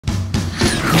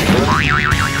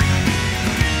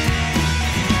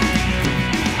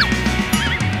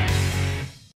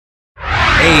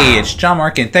Hey, it's John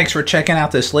Marc, and thanks for checking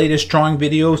out this latest drawing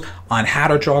videos on how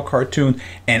to draw a cartoon.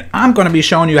 And I'm going to be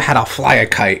showing you how to fly a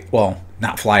kite. Well,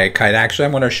 not fly a kite, actually.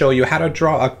 I'm going to show you how to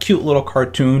draw a cute little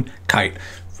cartoon kite.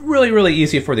 Really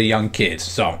easy for the young kids.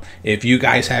 So if you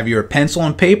guys have your pencil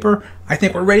and paper, I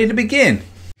think we're ready to begin.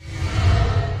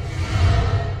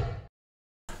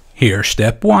 Here's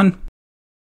step one.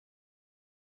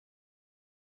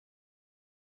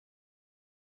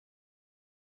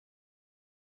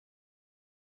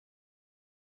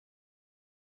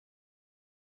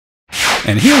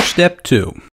 And here's step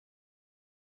two.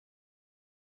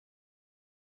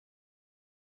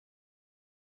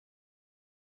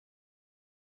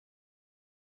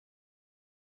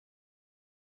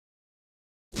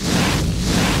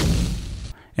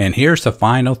 And here's the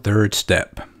final third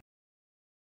step.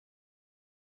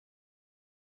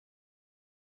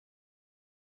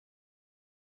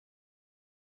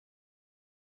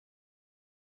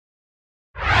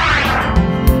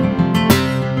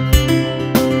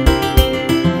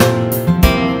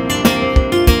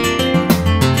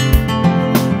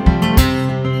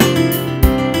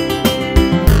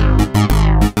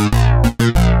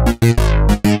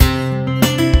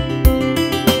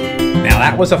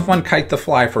 That was a fun kite to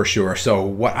fly for sure. So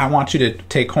what I want you to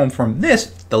take home from this,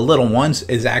 the little ones,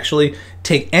 is actually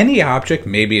take any object,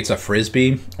 maybe it's a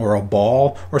frisbee or a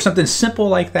ball or something simple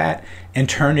like that, and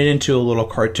turn it into a little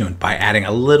cartoon by adding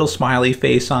a little smiley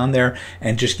face on there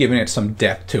and just giving it some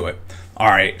depth to it. All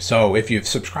right, so if you've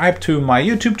subscribed to my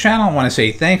YouTube channel, I want to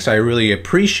say thanks. I really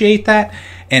appreciate that.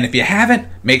 And if you haven't,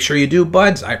 make sure you do,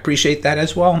 buds. I appreciate that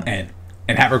as well. And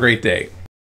have a great day.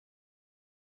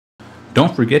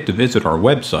 Don't forget to visit our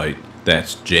website,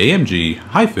 that's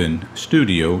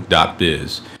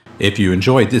jmg-studio.biz. If you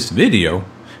enjoyed this video,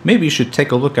 maybe you should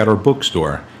take a look at our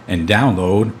bookstore and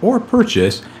download or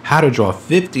purchase How to Draw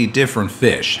 50 Different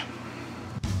Fish.